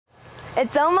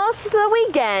It's almost the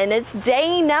weekend. It's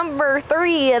day number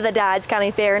 3 of the Dodge County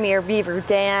Fair near Beaver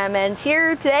Dam. And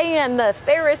here today on the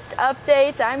Fairest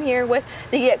Update, I'm here with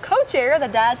the co-chair of the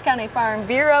Dodge County Farm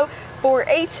Bureau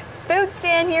 4-H food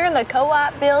stand here in the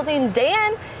co-op building,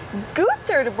 Dan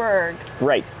Guenterberg.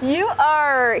 Right. You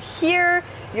are here,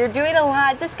 you're doing a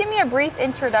lot. Just give me a brief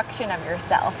introduction of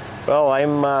yourself. Well,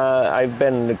 I've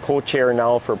been the co-chair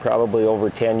now for probably over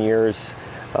 10 years.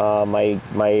 My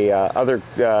other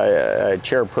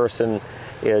chairperson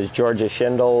is Georgia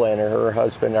Schindel, and her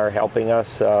husband are helping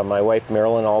us. My wife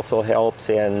Marilyn also helps,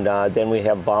 and then we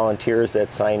have volunteers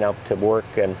that sign up to work,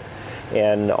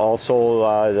 and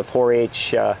also the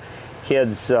 4-H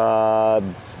kids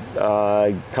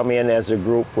come in as a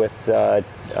group with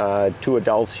 2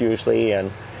 adults usually, and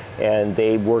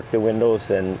they work the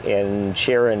windows and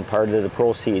share in part of the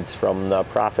proceeds from the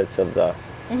profits of the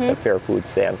fair food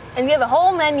stand. And you have a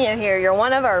whole menu here. You're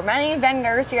one of our many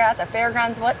vendors here at the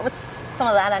Fairgrounds. What's some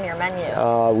of that on your menu?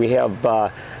 We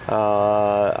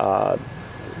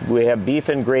have beef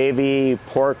and gravy,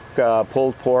 pork,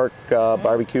 pulled pork,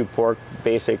 barbecue pork,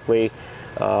 basically.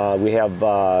 We have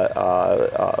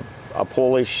a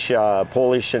Polish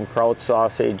and kraut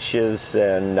sausages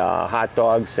and hot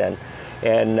dogs, and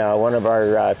one of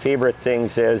our favorite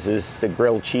things is the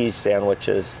grilled cheese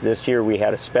sandwiches. This year we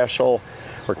had a special.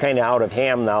 We're kind of out of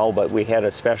ham now, but we had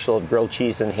a special of grilled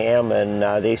cheese and ham, and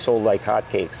they sold like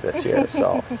hotcakes this year.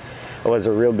 So it was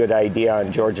a real good idea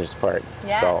on George's part.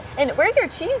 Yeah. So, and where's your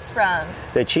cheese from?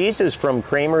 The cheese is from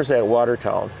Kramer's at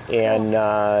Watertown, and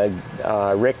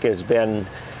Rick has been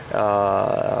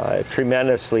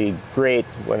tremendously great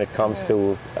when it comes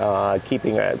to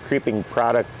keeping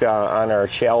product on our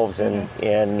shelves and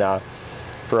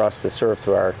for us to serve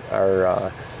to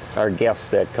our guests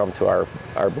that come to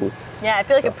our booth. Yeah, I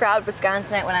feel like a proud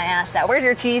Wisconsinite when I ask that. Where's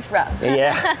your cheese from?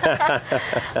 Yeah.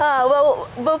 Well,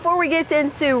 before we get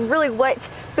into really what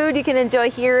food you can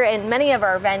enjoy here and many of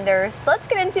our vendors, let's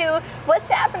get into what's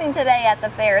happening today at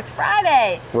the fair. It's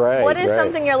Friday. Right. What is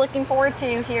something you're looking forward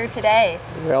to here today?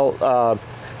 Well,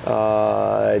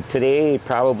 today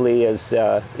probably is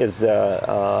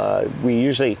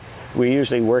we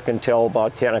usually work until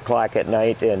about 10 o'clock at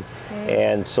night, and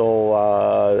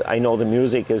so I know the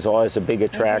music is always a big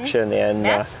attraction. And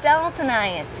Matt Stell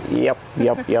tonight. Yep.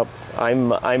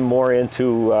 I'm more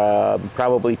into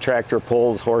probably tractor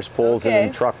pulls, horse pulls,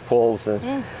 and truck pulls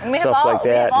and stuff like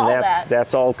that. And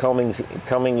that's all coming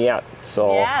yet.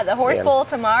 So yeah, the horse pull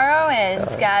tomorrow, and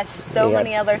gosh, so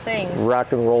many other things.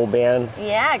 Rock and roll band.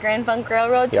 Yeah, Grand Funk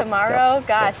Railroad tomorrow.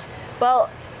 Gosh. Well,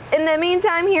 in the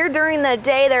meantime, here during the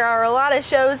day, there are a lot of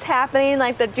shows happening,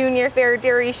 like the Junior Fair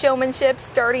Dairy Showmanship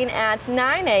starting at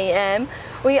 9 a.m.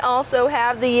 We also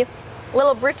have the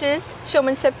Little Britches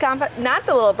Showmanship Contest, not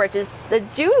the Little Britches, the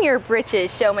Junior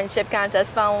Britches Showmanship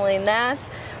Contest following that.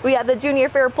 We have the Junior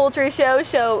Fair Poultry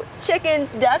Show chickens,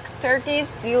 ducks,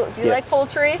 turkeys. Do you like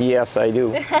poultry? Yes, I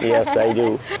do. Yes, I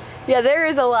do. Yeah, there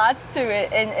is a lot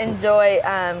to enjoy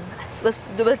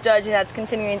with judging that's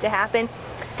continuing to happen.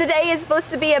 Today is supposed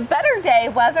to be a better day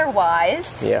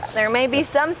weather-wise. Yes. There may be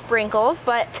some sprinkles,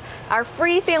 but our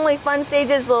free family fun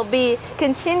stages will be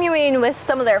continuing with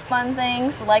some of their fun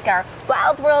things, like our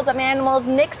Wild World of Animals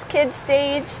Nick's Kids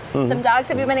stage. Some dogs.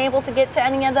 Have you been able to get to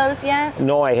any of those yet?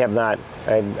 No, I have not.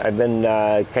 I've been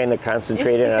kind of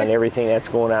concentrated on everything that's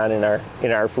going on in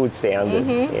our food stand,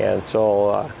 and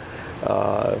so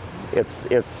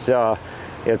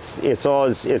it's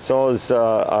always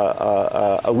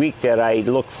a week that I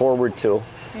look forward to.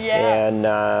 Yeah. And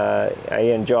I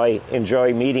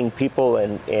enjoy meeting people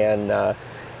and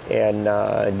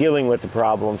dealing with the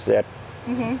problems that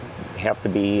have to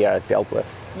be dealt with.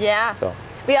 Yeah. So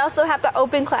we also have the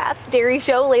open class dairy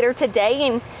show later today,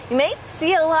 and you may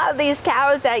see a lot of these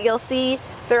cows that you'll see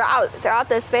throughout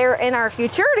this fair in our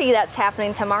Futurity that's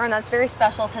happening tomorrow, and that's very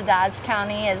special to Dodge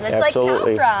County, as it's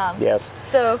absolutely. like cow prom. Yes.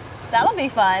 So that'll be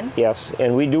fun. Yes,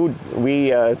 and we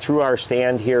through our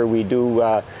stand here we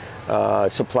do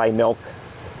supply milk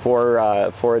for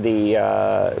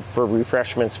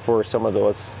refreshments for some of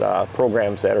those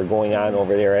programs that are going on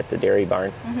over there at the dairy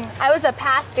barn. I was a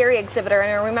past dairy exhibitor,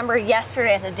 and I remember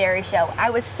yesterday at the dairy show, I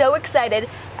was so excited.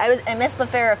 I missed the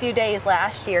fair a few days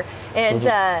last year, and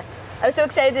I was so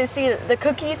excited to see the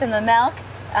cookies and the milk.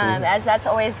 As that's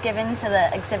always given to the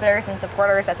exhibitors and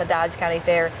supporters at the Dodge County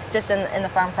Fair, just in the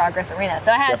Farm Progress Arena.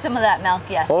 So I had some of that milk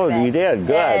yesterday. Oh, you did?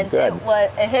 Good, and good.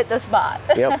 It hit the spot.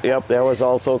 Yep.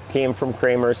 That came from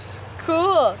Kramer's.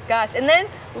 Cool. Gosh. And then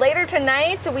later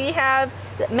tonight we have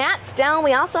Matt Stell.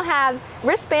 We also have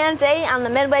Wristband Day on the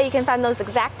Midway. You can find those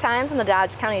exact times on the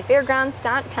Dodge County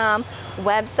Fairgrounds.com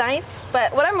website.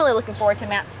 But what I'm really looking forward to,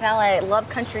 Matt Stell, I love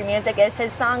country music, is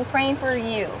his song Praying for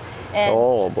You. And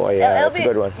oh boy, yeah, that's a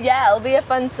good one. Yeah, it'll be a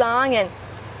fun song. And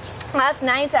last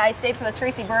night I stayed for the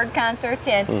Tracy Bird concert,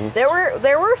 and there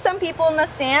were some people in the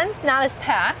stands, not as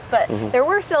packed, but there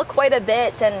were still quite a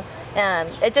bit, and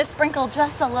it just sprinkled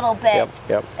just a little bit.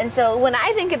 Yep. And so when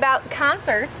I think about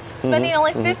concerts, spending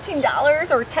only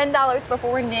 $15 or $10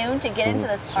 before noon to get into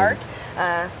this park,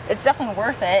 it's definitely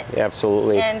worth it.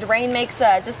 Absolutely. And rain makes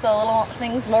just the little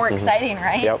things more exciting,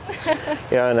 right? Yep.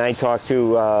 Yeah, and I talked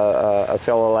to a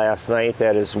fellow last night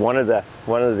that is one of the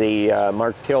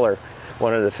Mark Tiller,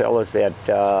 one of the fellows that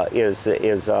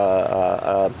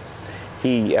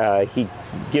he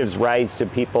gives rides to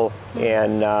people,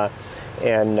 and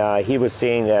he was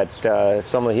saying that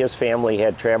some of his family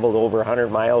had traveled over 100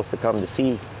 miles to come to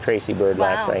see Tracy Bird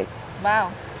last night.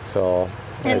 Wow. So.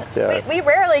 And we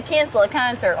rarely cancel a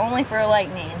concert, only for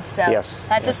lightning. So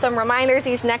that's just some reminders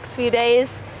these next few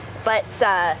days. But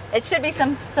it should be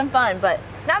some fun. But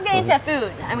now getting to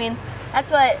food. I mean, that's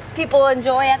what people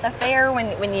enjoy at the fair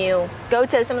when you go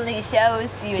to some of these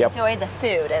shows. You enjoy the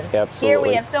food. And here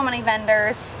we have so many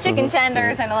vendors, chicken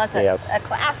tenders. I know that's a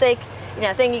classic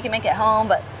thing you can make at home,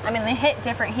 but I mean, they hit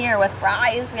different here with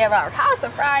fries. We have our House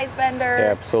of Fries vendor.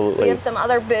 Absolutely. We have some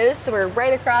other booths. We're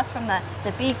right across from the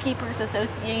Beekeepers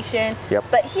Association.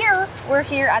 But we're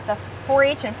here at the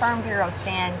 4-H and Farm Bureau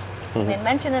stand. We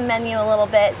mentioned the menu a little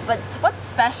bit, but what's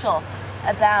special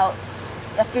about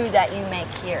the food that you make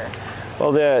here?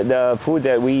 Well, the food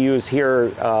that we use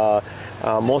here,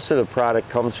 most of the product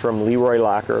comes from Leroy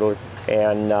Locker,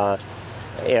 and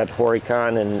at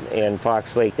Horicon and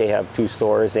Fox Lake, they have 2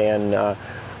 stores, and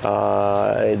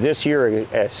this year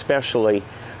especially,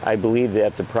 I believe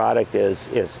that the product is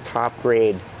top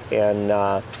grade, and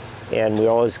we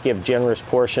always give generous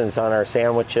portions on our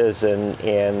sandwiches,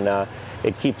 and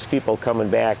it keeps people coming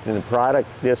back. And the product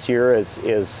this year is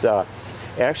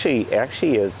actually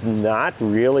is not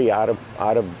really out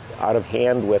of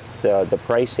hand with the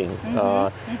pricing.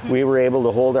 We were able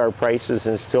to hold our prices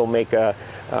and still make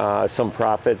some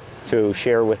profit to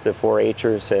share with the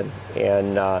 4-Hers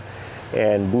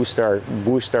and boost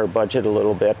our budget a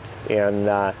little bit.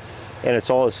 And it's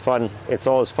always fun. It's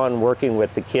always fun working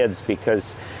with the kids,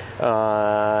 because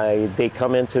they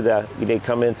come into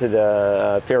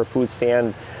the fair food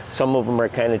stand. Some of them are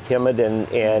kind of timid,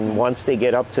 and once they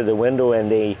get up to the window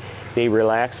and they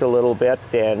relax a little bit,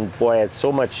 and boy, it's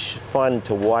so much fun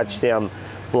to watch them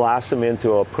blossom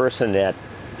into a person that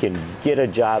can get a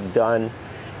job done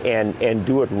and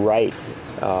do it right.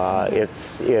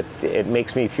 It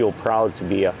makes me feel proud to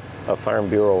be a Farm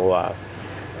Bureau. I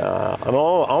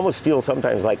almost feel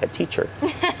sometimes like a teacher,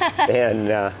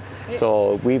 and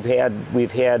so we've had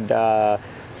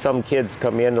some kids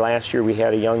come in. Last year we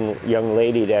had a young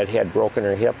lady that had broken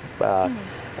her hip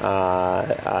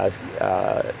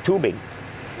tubing,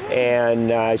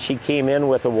 and she came in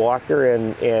with a walker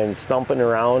and stumping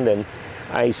around, and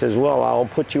I says, well, I'll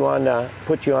put you on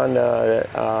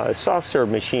the soft serve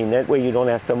machine. That way you don't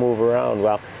have to move around.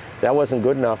 Well, that wasn't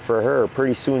good enough for her.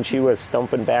 Pretty soon she was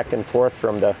stumping back and forth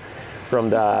from the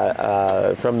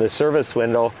service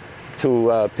window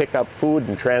to pick up food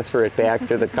and transfer it back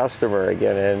to the customer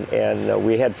again. And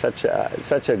we had such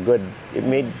a good.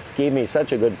 Gave me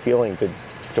such a good feeling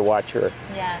to watch her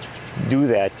do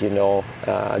that.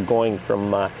 Going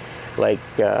from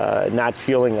not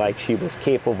feeling like she was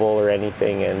capable or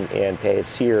anything, and to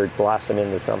see her blossom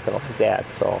into something like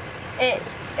that. So it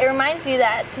reminds you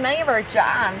that many of our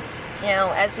jobs,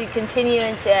 as we continue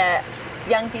into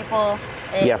young people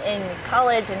in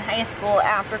college and high school,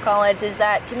 after college, is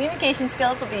that communication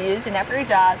skills will be used in every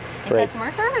job, and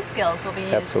customer service skills will be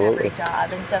used in every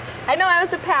job. And so I know I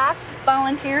was a past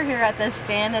volunteer here at this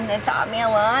stand, and it taught me a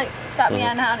lot. It taught me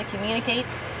on how to communicate.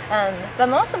 But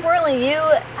most importantly, you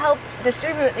help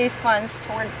distribute these funds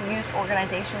towards youth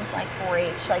organizations like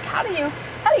 4-H. Like, how do you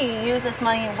use this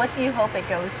money, and what do you hope it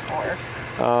goes for?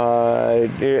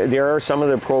 There are some of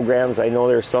the programs. I know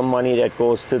there's some money that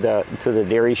goes to the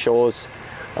dairy shows,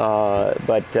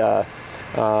 but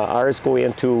ours go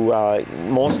into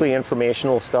mostly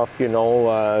informational stuff, and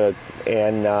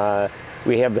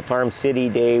we have the Farm City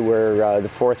Day where the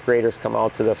 4th graders come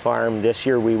out to the farm. This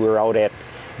year we were out at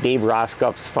Dave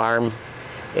Roscoff's farm,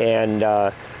 and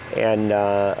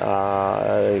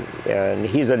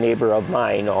he's a neighbor of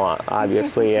mine,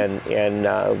 obviously, and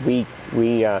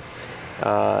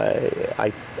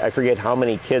I forget how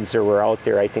many kids there were out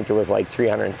there. I think there was like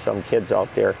 300 and some kids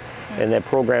out there, and that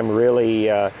program really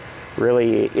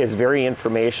really is very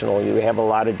informational. You have a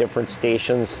lot of different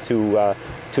stations to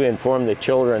inform the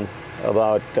children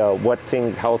about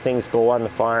how things go on the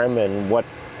farm, and what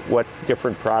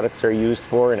different products are used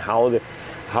for, and how the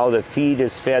feed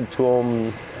is fed to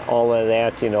them, all of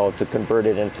that, to convert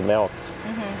it into milk.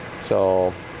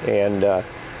 So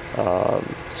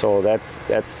so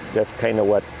that's kind of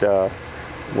what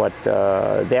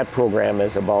that program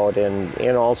is about,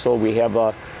 and also we have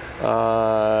an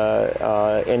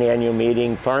annual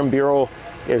meeting. Farm Bureau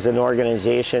is an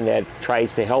organization that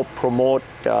tries to help promote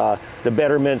the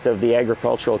betterment of the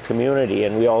agricultural community,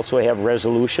 and we also have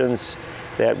resolutions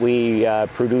that we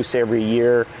produce every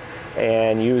year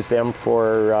and use them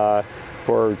for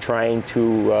trying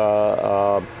to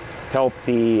help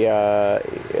to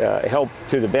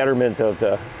the betterment of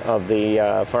the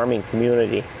farming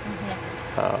community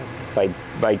by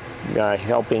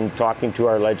talking to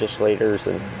our legislators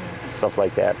and stuff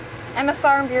like that. I'm a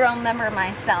Farm Bureau member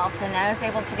myself, and I was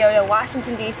able to go to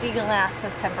Washington, D.C. last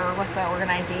September with the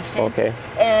organization. Okay.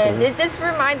 And it just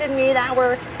reminded me that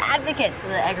we're advocates of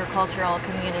the agricultural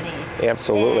community.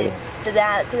 Absolutely. And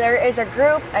that there is a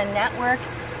group, a network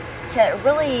to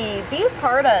really be a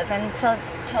part of, and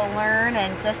to learn,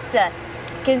 and just to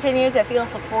continue to feel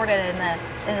supported in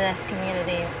this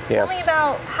community. Yes. Tell me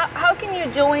about how can you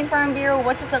join Farm Bureau?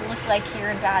 What does it look like here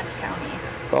in Dodge County?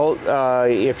 Well,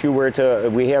 if you were to,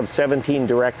 we have 17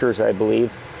 directors, I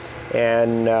believe,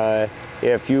 and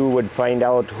if you would find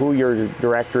out who your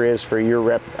director is for your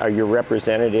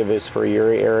representative is for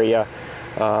your area,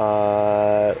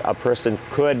 a person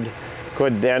could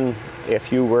then,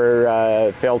 if you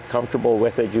were felt comfortable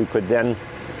with it, you could then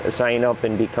sign up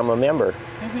and become a member.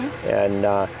 And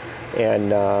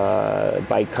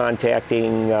by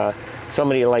contacting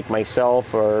somebody like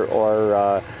myself,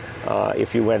 or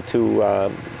if you went to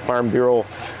Farm Bureau,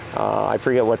 I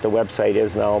forget what the website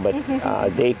is now, but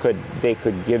they could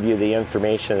give you the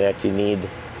information that you need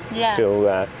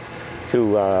to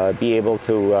be able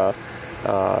to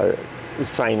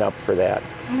sign up for that.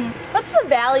 What's the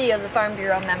value of the Farm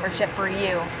Bureau membership for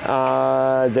you?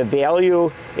 The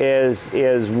value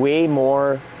is way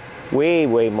more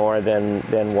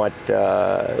than what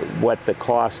the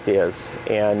cost is,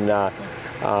 and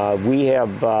we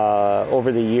have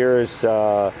over the years,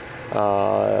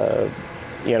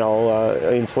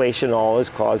 inflation always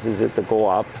causes it to go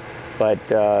up, but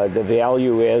the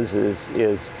value is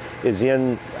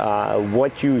in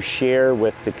what you share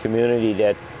with the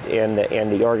community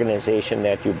and the organization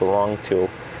that you belong to.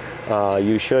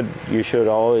 You should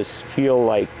always feel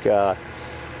like,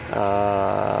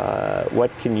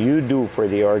 what can you do for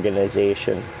the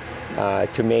organization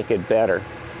to make it better?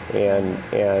 And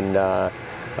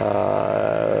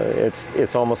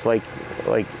it's almost like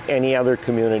any other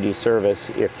community service.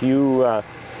 If you are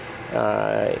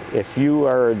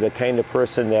the kind of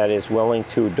person that is willing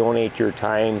to donate your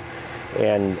time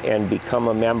and become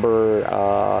a member,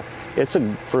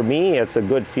 for me it's a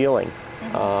good feeling.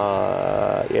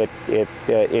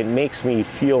 It makes me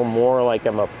feel more like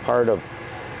I'm a part of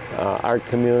our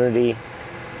community,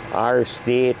 our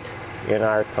state, and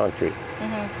our country.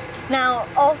 Now,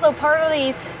 also part of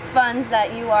these funds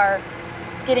that you are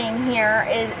getting here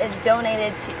is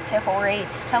donated to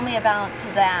 4-H. Tell me about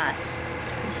that.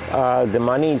 The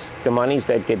monies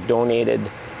that get donated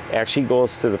actually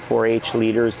goes to the 4-H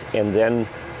leaders, and then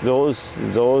those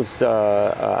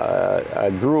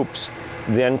groups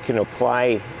then can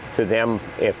apply to them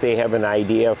if they have an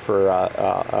idea for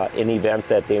an event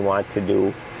that they want to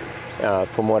do.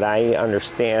 From what I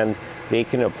understand, they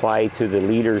can apply to the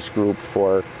leaders group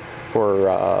for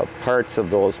parts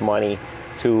of those money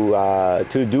to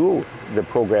do the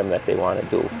program that they want to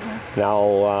do.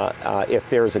 Now, if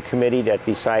there's a committee that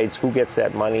decides who gets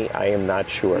that money, I am not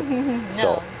sure.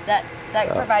 No, that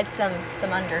provides some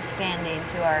understanding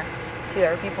to our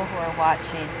people who are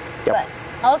watching. Yep. But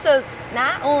also,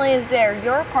 not only is there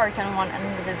your part on one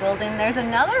end of the building, there's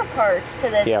another part to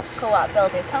this co-op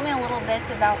building. Tell me a little bit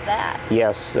about that.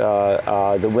 Yes,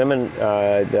 the women,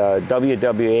 the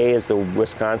WWA is the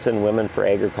Wisconsin Women for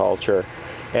Agriculture,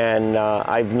 and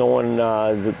I've known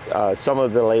some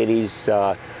of the ladies.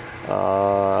 Some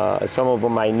of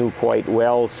them I knew quite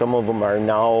well. Some of them are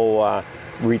now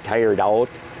retired out,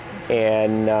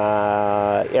 and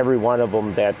every one of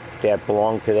them that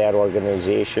belong to that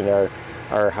organization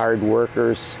are hard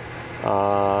workers.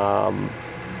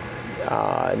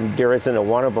 There isn't a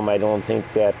one of them, I don't think,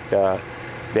 that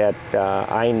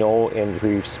I know and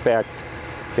respect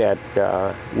that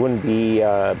wouldn't be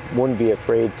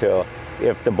afraid to,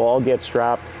 if the ball gets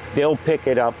dropped, they'll pick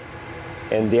it up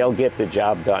and they'll get the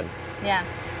job done. Yeah.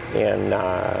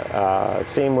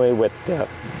 same way with the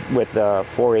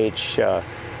 4-H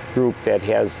group that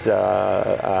has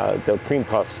the cream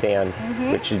puff stand,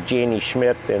 which is Janie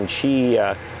Schmidt, and she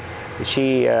is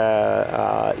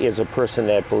a person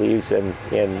that believes in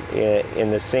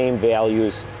the same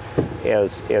values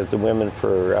as the women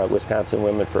for Wisconsin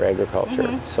Women for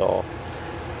Agriculture. So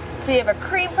you have a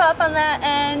cream puff on that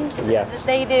end yes. that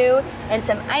they do, and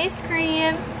some ice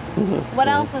cream. What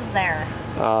else is there?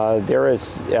 There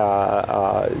is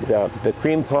the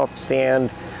cream puff stand.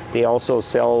 They also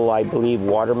sell, I believe,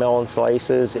 watermelon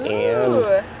slices,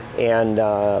 and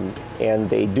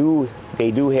they do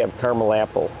have caramel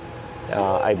apple.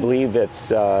 I believe it's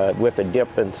with a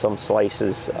dip and some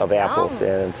slices of apples,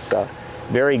 and it's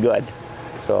very good.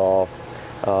 So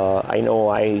I know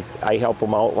I help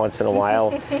them out once in a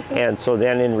while, and so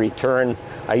then in return,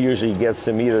 I usually get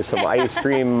either some ice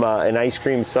cream, an ice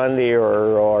cream sundae,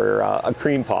 or a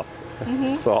cream puff.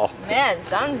 So man,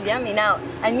 sounds yummy. Now,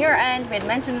 on your end, we had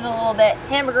mentioned it a little bit: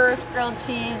 hamburgers, grilled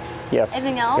cheese. Yes.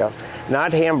 Anything else? Yeah.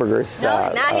 Not hamburgers.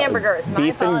 No, not hamburgers. My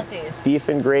apologies. Beef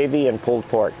and gravy and pulled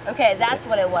pork. Okay, that's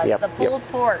what it was. Yep. The pulled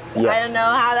pork. Yes. I don't know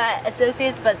how that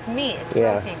associates, but it's meat. It's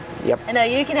protein. Yep. I know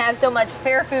you can have so much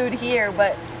fair food here,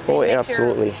 but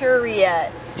absolutely. Make sure we try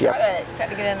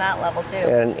to get in that level too.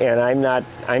 And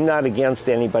I'm not against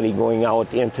anybody going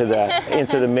out into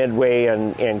the Midway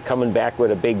and coming back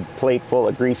with a big plate full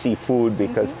of greasy food,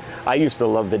 because I used to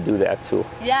love to do that too.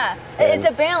 Yeah, it's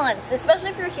a balance,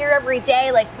 especially if you're here every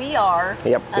day like we are.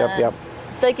 Yep.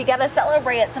 It's like you got to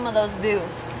celebrate at some of those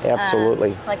booths.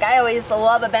 Absolutely. Like I always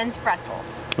love a Ben's pretzels.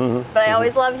 But I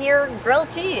always love here grilled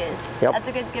cheese. Yep. That's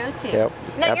a good go-to. Yep.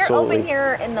 Now you're Absolutely. open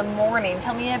here in the morning.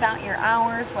 Tell me about your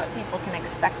hours, what people can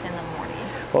expect in the morning.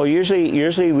 Well,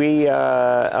 usually we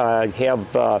have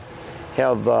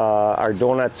our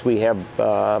donuts. We have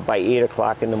by 8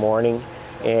 o'clock in the morning,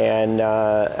 and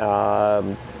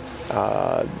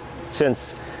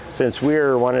since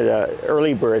we're one of the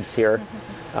early birds here,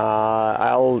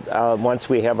 I'll once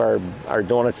we have our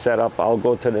donuts set up, I'll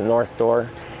go to the north door,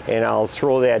 and I'll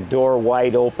throw that door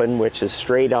wide open, which is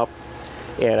straight up,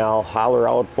 and I'll holler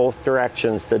out both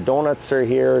directions, "The donuts are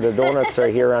here, the donuts are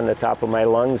here," on the top of my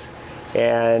lungs.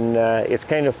 And it's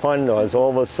kind of fun though, as all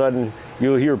of a sudden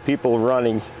you'll hear people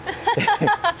running.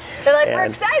 They're like, "We're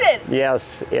excited." Yes,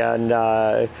 and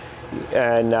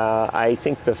I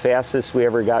think the fastest we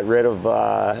ever got rid of,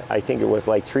 I think it was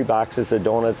like 3 boxes of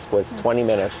donuts, was 20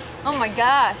 minutes. Oh my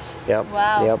gosh. Yep.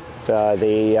 Wow. Yep.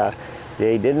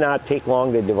 They did not take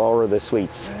long to devour the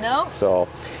sweets. No. So,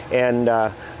 and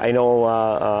I know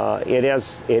it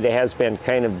has been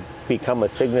kind of become a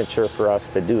signature for us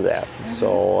to do that.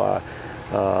 So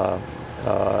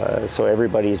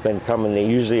everybody's been coming.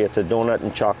 Usually it's a donut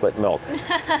and chocolate milk.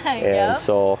 And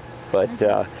so, but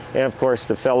and of course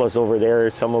the fellas over there,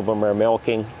 some of them are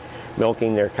milking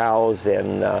their cows,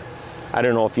 and I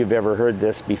don't know if you've ever heard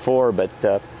this before, but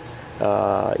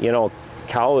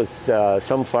cows,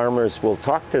 some farmers will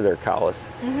talk to their cows,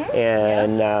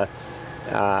 and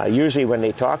usually when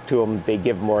they talk to them, they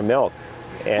give more milk,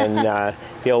 and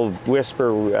they'll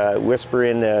whisper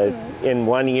in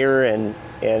one ear, and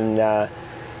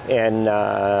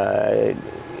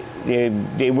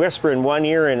they whisper in one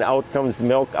ear, and out comes the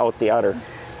milk out the other.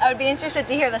 I would be interested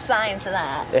to hear the science of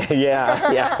that.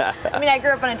 Yeah. I mean, I grew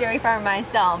up on a dairy farm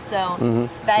myself, so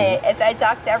if I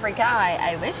talked to every cow,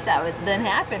 I wish that would then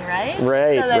happen, right?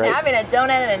 Right. So then having a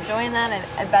donut and enjoying that,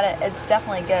 I bet it's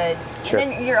definitely good. Sure.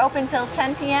 And then you're open till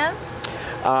 10 p.m.?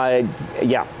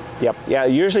 Yeah. Yep. Yeah.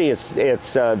 Usually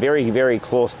it's very, very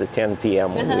close to 10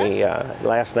 p.m. when we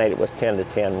last night it was 10 to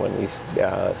 10 when we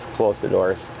closed the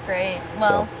doors. Great.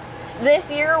 Well,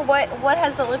 this year, what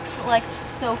has it looked like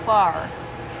so far?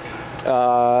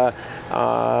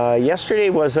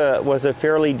 Yesterday was a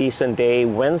fairly decent day.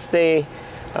 Wednesday,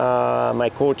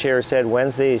 my co-chair said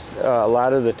Wednesdays a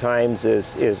lot of the times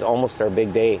is almost our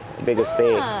biggest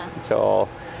day. So,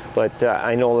 but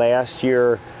I know last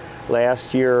year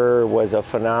was a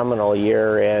phenomenal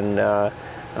year, and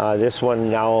this one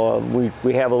now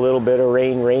we have a little bit of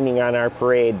raining on our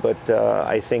parade, but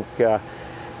I think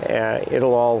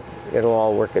it'll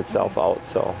all work itself out.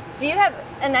 So. Do you have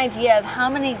an idea of how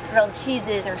many grilled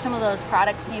cheeses or some of those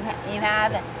products you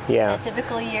have in a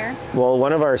typical year? Well,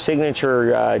 one of our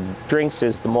signature drinks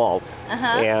is the malt,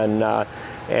 and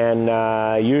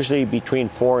usually between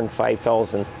 4,000 and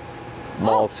 5,000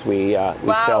 malts we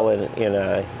sell in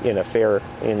a fair,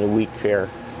 in a week fair,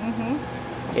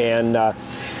 and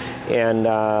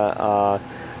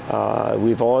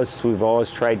we've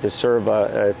always tried to serve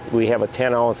we have a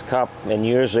 10-ounce cup, and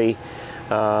usually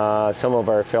some of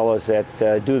our fellows that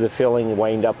do the filling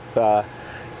wind up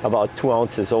about 2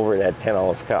 ounces over that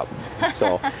 10-ounce cup.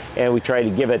 So, and we try to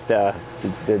give it the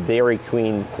Dairy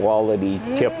Queen quality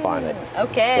tip on it.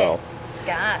 Okay. So,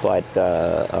 gosh. but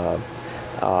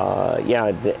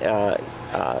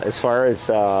as far as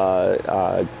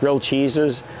grilled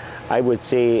cheeses, I would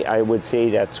say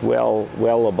that's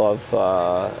well above.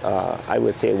 I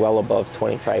would say well above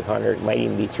 2,500. Might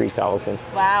even be 3,000.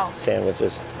 Wow.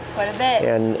 Sandwiches. That's quite a bit.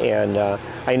 And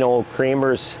I know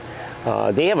Kramer's.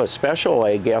 They have a special,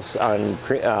 I guess, on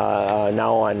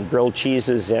now on grilled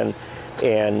cheeses and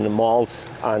malts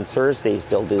on Thursdays.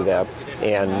 They'll do that,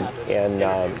 and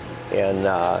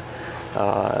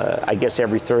I guess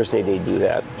every Thursday they do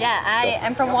that. Yeah,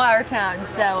 I'm from Watertown,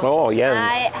 so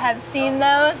I have seen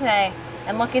those, and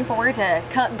I'm looking forward to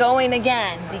going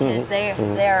again because they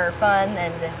are fun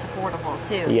and it's affordable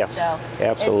too. Yes, so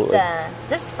absolutely. It's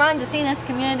just fun to see this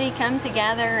community come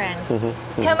together and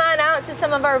come on out to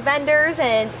some of our vendors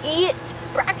and eat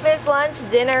breakfast, lunch,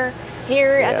 dinner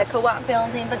here at the co-op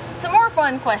building. But some more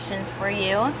fun questions for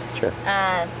you. Sure.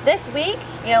 This week,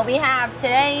 we have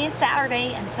today,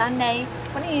 Saturday, and Sunday.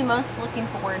 What are you most looking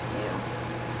forward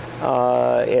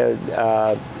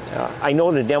to? I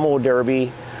know the demo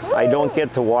derby. Ooh. I don't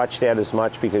get to watch that as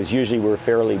much because usually we're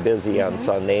fairly busy on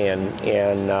Sunday, and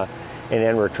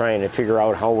then we're trying to figure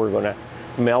out how we're going to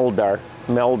meld our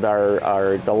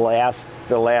the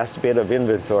last bit of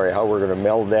inventory, how we're going to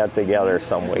meld that together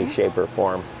some way, shape, or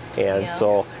form. And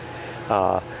so,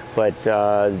 that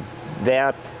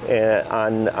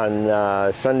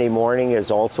on Sunday morning is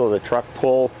also the truck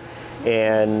pull,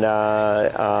 and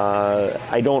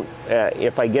I don't.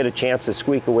 If I get a chance to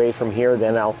squeak away from here,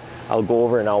 then I'll go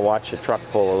over and I'll watch the truck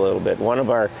pull a little bit. One of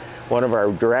our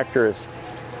directors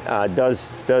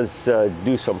does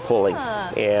do some pulling,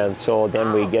 and so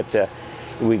then we get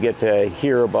to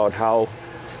hear about how.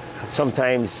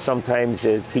 Sometimes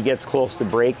he gets close to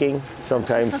breaking.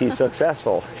 Sometimes he's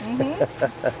successful.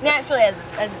 Naturally, as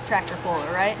a tractor puller,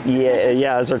 right?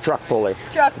 Yeah, as a truck puller.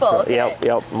 Truck pull. Okay.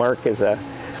 Yep. Mark is a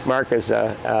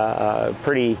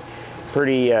pretty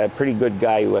good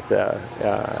guy with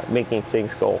making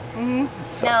things go. So.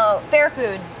 Now, fair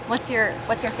food. What's your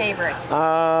favorite?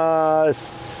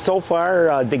 So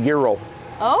far, the gyro.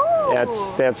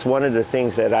 Oh. That's one of the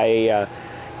things that I.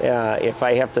 If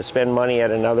I have to spend money at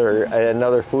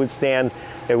another food stand,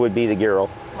 it would be the gyro.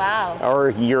 Wow. Or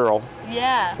euro.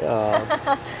 Yeah.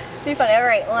 Too funny. All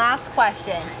right, last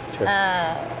question. Sure.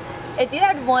 If you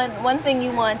had one thing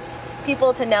you want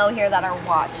people to know here that are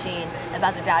watching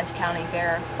about the Dodge County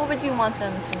Fair, what would you want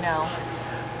them to know?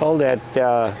 Well, that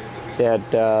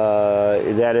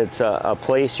it's a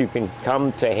place you can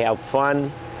come to have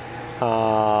fun.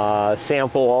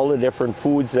 Sample all the different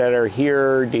foods that are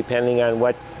here, depending on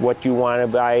what you want to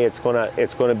buy. It's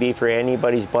gonna be for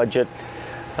anybody's budget.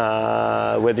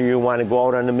 Whether you want to go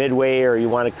out on the Midway or you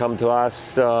want to come to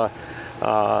us.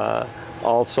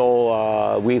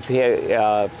 Also, we've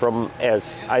had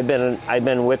I've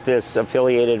been with this,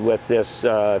 affiliated with this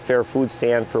fair food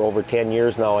stand for over 10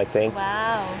 years now, I think.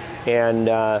 Wow. And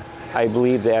I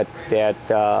believe that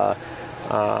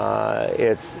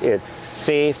it's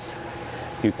safe.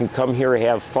 You can come here and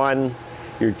have fun.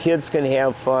 Your kids can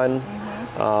have fun.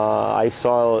 I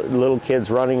saw little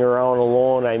kids running around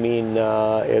alone. I mean,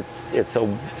 it's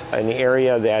an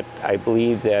area that I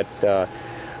believe that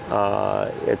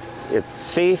it's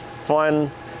safe, fun,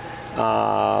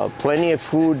 plenty of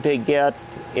food to get.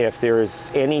 If there's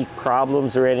any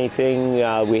problems or anything,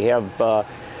 we have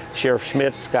Sheriff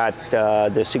Schmidt's got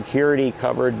the security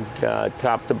covered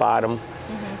top to bottom,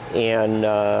 and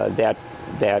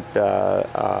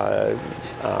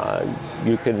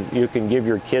you can give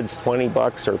your kids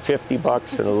 $20 or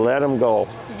 $50 and let them go.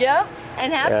 Yep,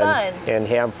 and have fun. And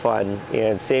have fun.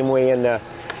 And same way in the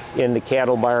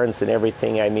cattle barns and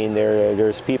everything. I mean,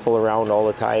 there's people around all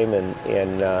the time,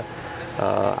 and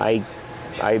I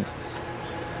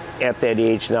at that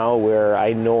age now where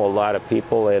I know a lot of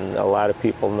people and a lot of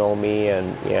people know me,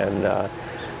 and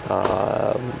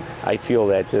I feel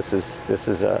that this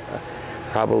is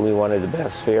probably one of the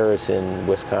best fairs in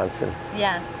Wisconsin.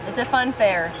 Yeah, it's a fun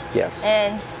fair. Yes.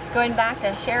 And going back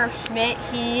to Sheriff Schmidt,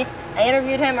 I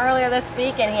interviewed him earlier this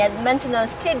week, and he had mentioned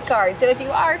those kid cards. So if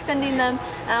you are sending them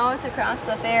out across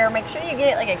the fair, make sure you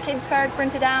get like a kid card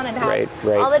printed out and has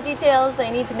all the details they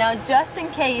need to know, just in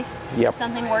case if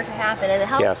something were to happen. And it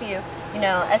helps you,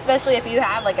 especially if you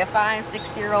have like a 5,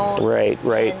 6-year-old. Right.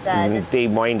 And they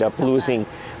wind up losing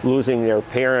their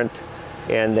parent.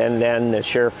 And then the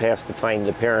sheriff has to find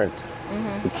the parent.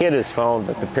 The kid is found,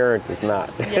 but the parent is not.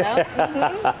 Yep.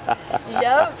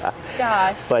 Yep.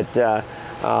 Gosh. But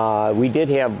We did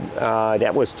have,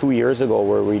 that was 2 years ago,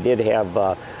 where we did have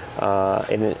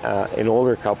an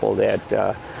older couple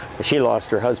that she lost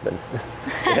her husband.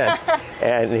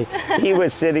 and he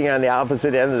was sitting on the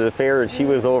opposite end of the fair, and she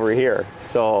was over here.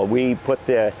 So we put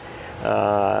the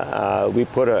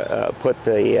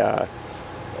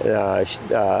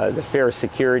fair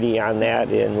security on that,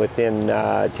 and within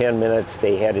 10 minutes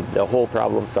they had the whole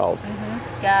problem solved.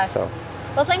 Gosh. So.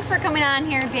 Well, thanks for coming on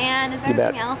here, Dan. Is there You bet.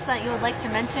 anything else that you would like to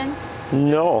mention?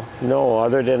 No.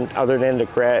 Other than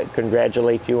to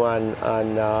congratulate you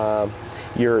on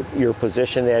your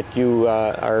position that you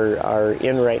are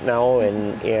in right now,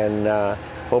 and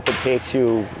hope it takes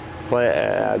you quite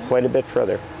a bit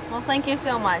further. Well, thank you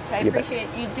so much. I You bet. appreciate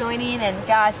you joining, and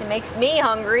gosh, it makes me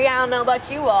hungry. I don't know about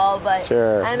you all, but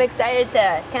Sure. I'm excited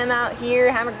to come out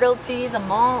here, have a grilled cheese, a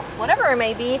malt, whatever it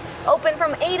may be. Open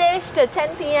from 8-ish to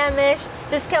 10 p.m.-ish.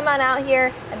 Just come on out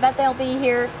here. I bet they'll be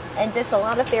here, and just a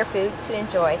lot of fair food to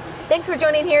enjoy. Thanks for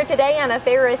joining here today on a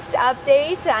Fairest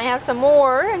update. I have some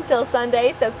more until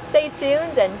Sunday, so stay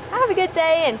tuned and have a good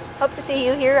day, and hope to see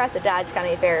you here at the Dodge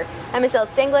County Fair. I'm Michelle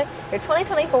Stangler, your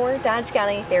 2024 Dodge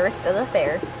County Fairest of the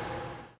Fair.